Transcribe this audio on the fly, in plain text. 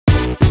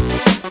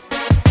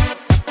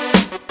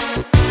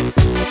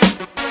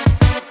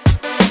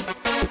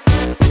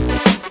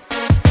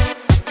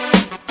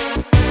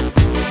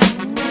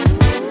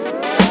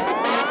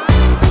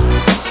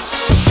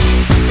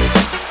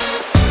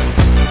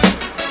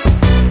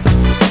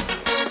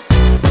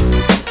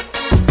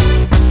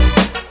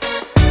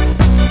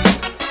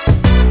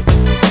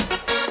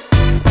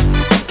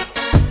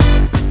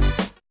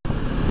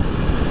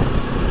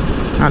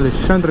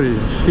Alexandre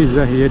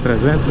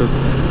XRE300.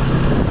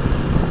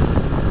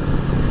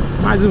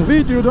 Mais um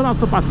vídeo do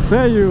nosso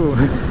passeio.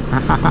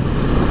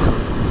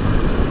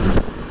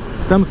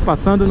 Estamos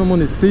passando no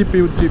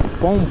município de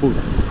Pombos,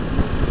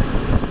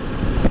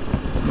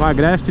 no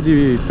agreste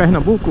de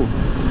Pernambuco,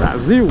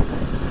 Brasil.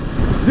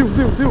 Zil.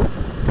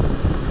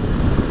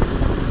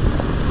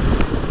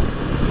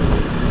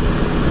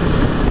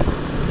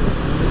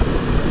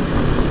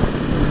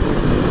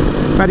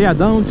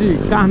 Feriadão de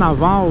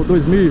Carnaval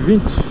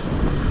 2020.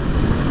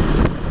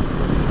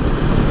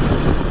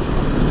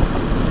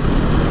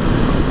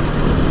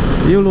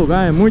 E o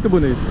lugar é muito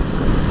bonito.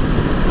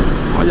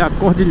 Olha a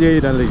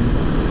cordilheira ali.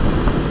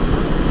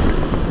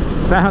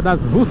 Serra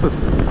das Russas.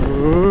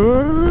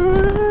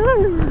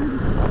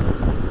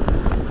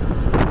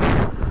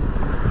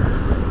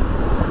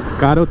 O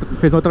cara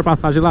fez uma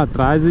ultrapassagem lá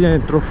atrás e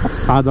entrou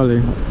forçado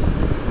ali.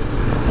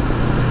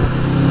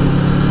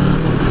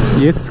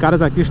 E esses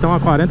caras aqui estão a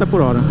 40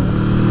 por hora.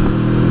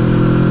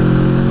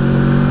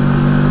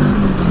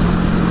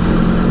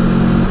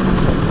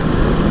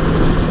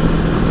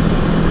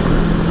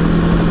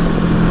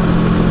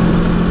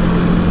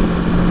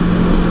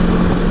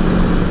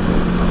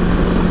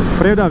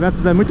 O freio da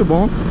VERSYS é muito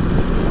bom,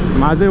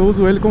 mas eu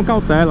uso ele com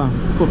cautela,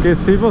 porque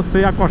se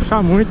você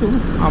acochar muito,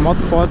 a moto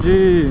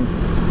pode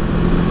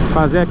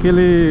fazer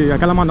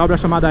aquela manobra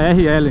chamada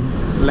RL,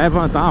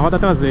 levantar a roda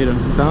traseira.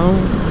 Então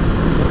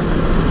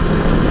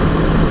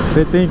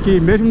você tem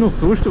que, mesmo no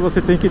susto, você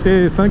tem que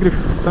ter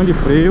sangue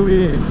frio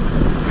e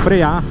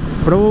frear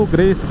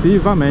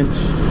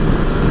progressivamente.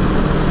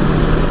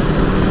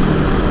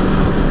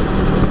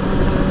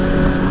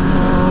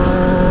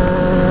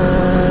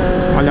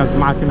 Olha as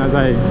máquinas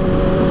aí.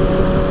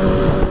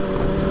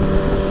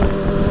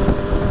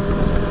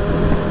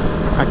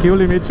 Aqui o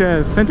limite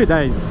é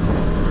 110.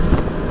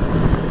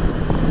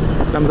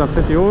 Estamos a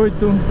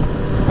 108.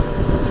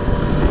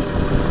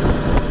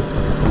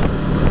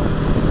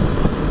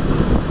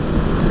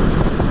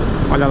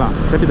 Olha lá,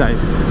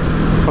 110.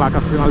 Placa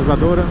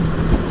sinalizadora.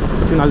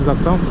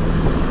 Sinalização.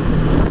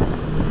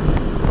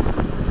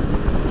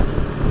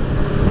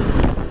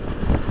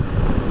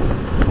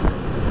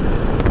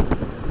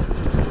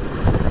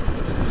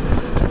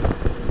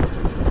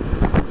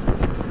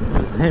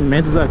 Os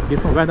remendos aqui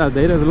são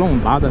verdadeiras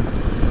lombadas.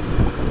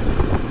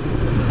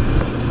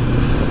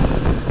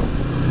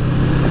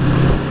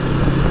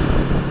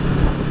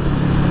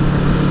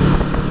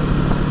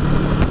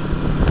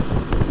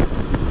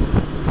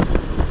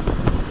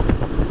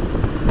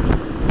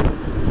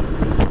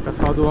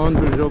 Do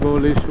ônibus jogou o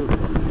lixo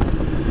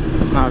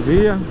na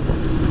via.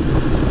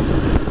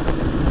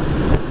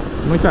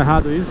 Muito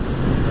errado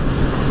isso.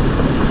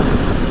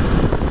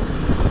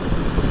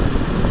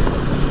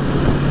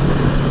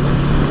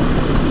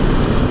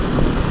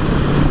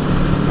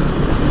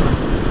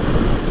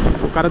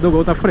 O cara do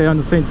Gol tá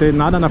freando sem ter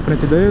nada na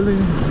frente dele.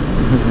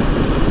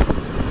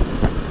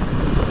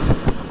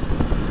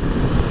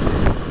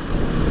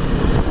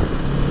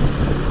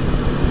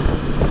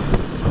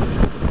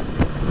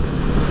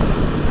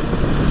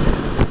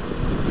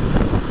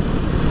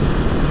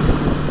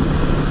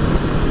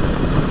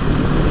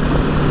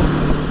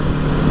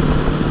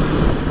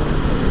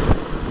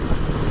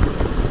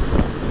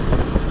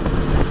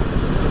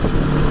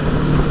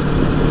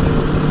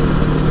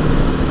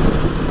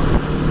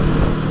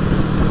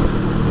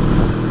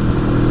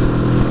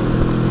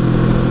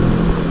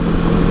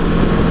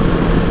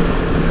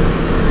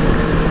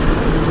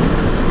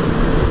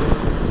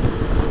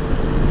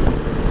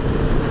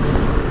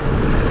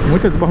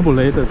 Muitas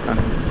borboletas, cara.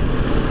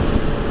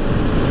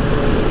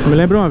 Eu me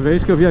lembro uma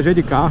vez que eu viajei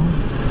de carro.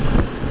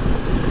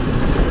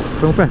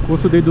 Foi um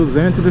percurso de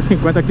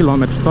 250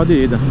 km só de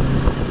ida.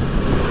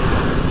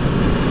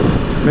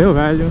 Meu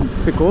velho,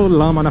 ficou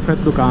lama na frente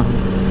do carro.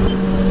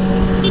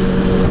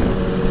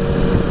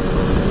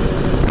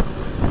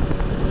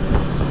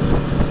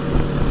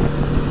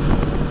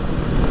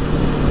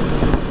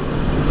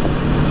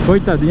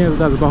 Coitadinhas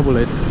das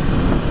borboletas.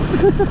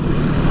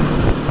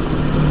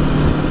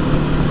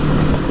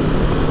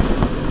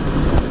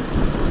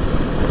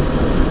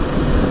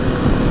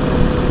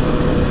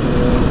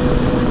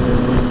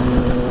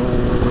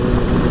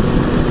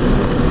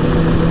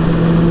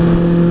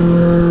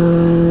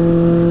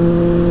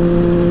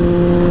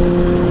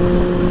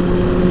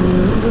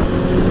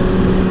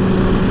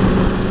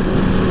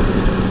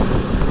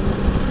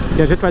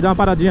 E a gente vai dar uma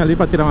paradinha ali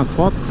para tirar umas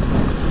fotos.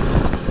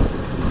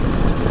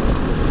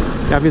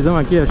 E a visão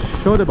aqui é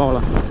show de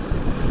bola.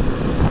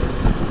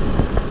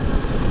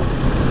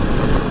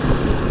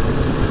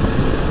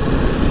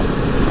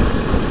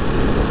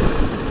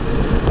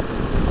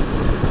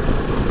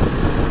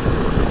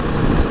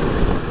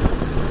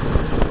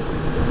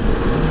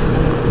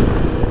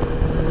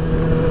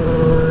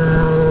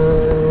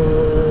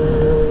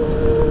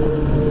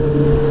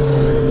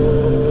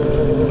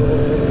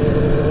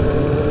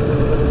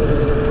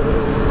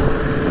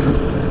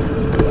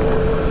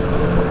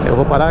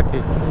 Parar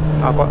aqui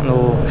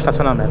no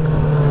estacionamento.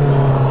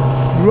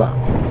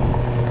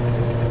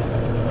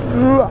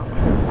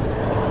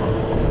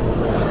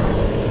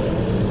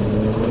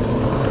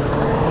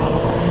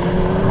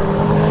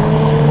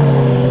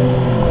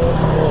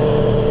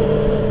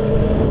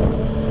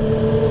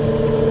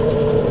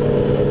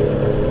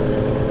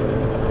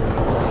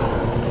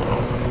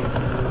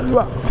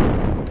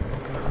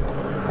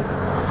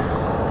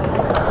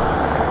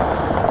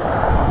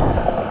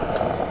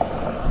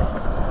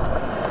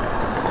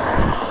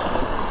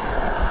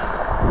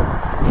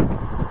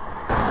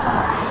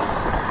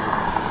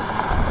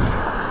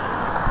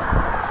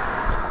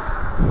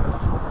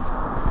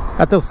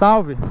 teu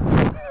salve.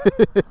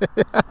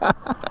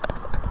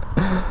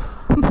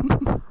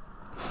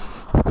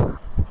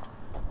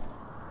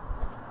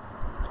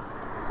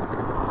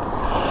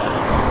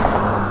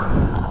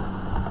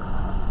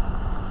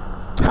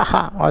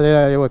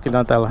 Olha eu aqui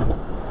na tela.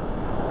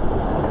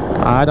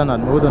 Ai,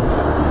 danado, muda.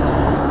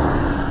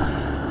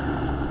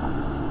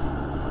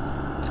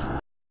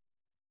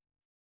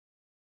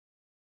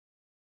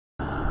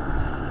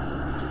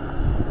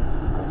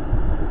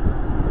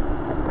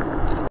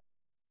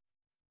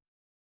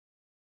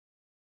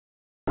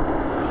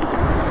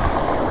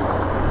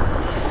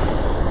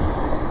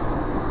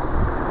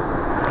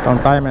 Então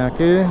timer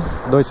aqui,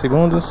 2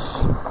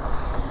 segundos.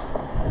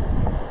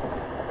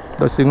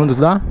 2 segundos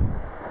dá?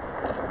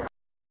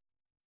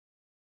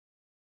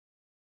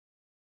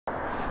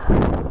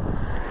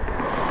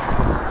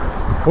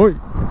 Oi!